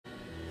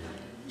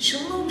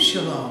Shalom,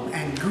 shalom,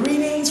 and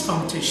greetings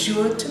from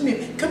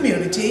Tshuwah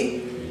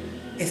community.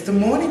 It's the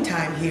morning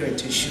time here at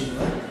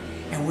Tshuwah,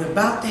 and we're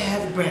about to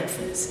have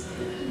breakfast.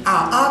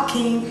 Our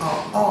Akim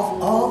are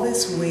off all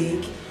this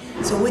week,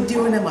 so we're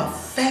doing them a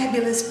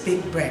fabulous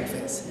big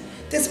breakfast.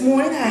 This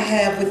morning I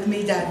have with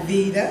me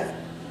Davida,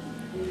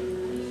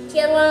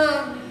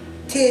 Shalom.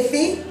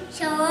 Tiffy,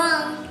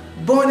 Shalom.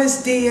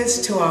 Buenos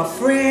dias to our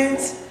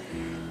friends,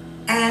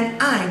 and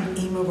I'm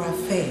Ima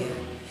Raphael.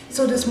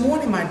 So this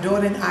morning my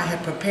daughter and I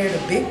have prepared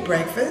a big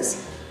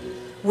breakfast.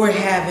 We're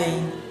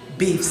having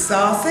beef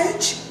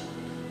sausage,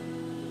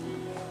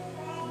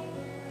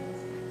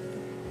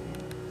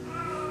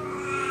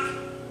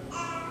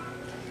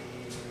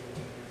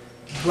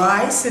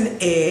 rice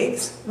and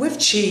eggs with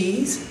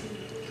cheese,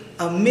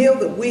 a meal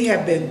that we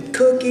have been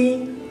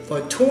cooking for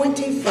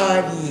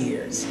 25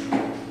 years.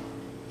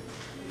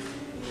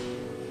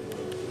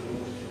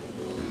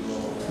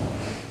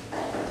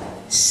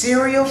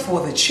 Cereal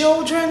for the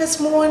children this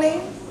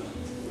morning.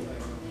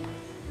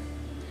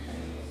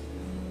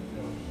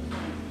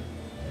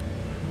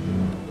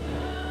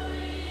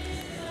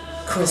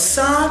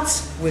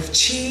 Croissants with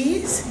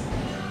cheese.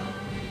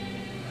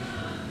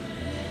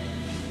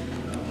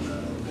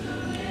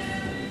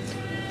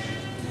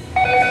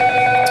 We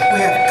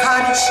have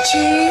cottage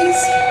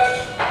cheese.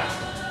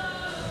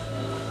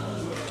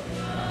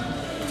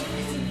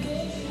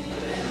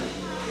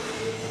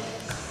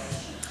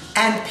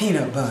 And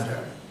peanut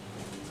butter.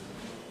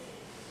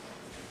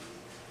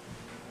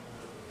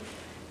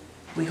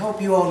 We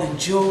hope you all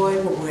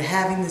enjoy what we're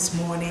having this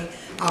morning.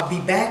 I'll be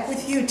back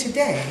with you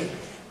today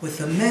with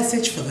a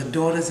message for the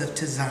daughters of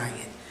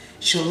Zion.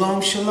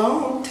 Shalom,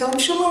 shalom. Tell them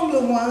shalom,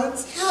 little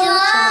ones. Shalom.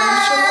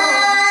 Shalom,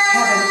 shalom.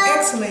 Have an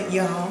excellent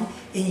Yom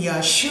in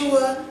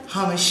Yeshua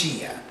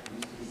HaMashiach.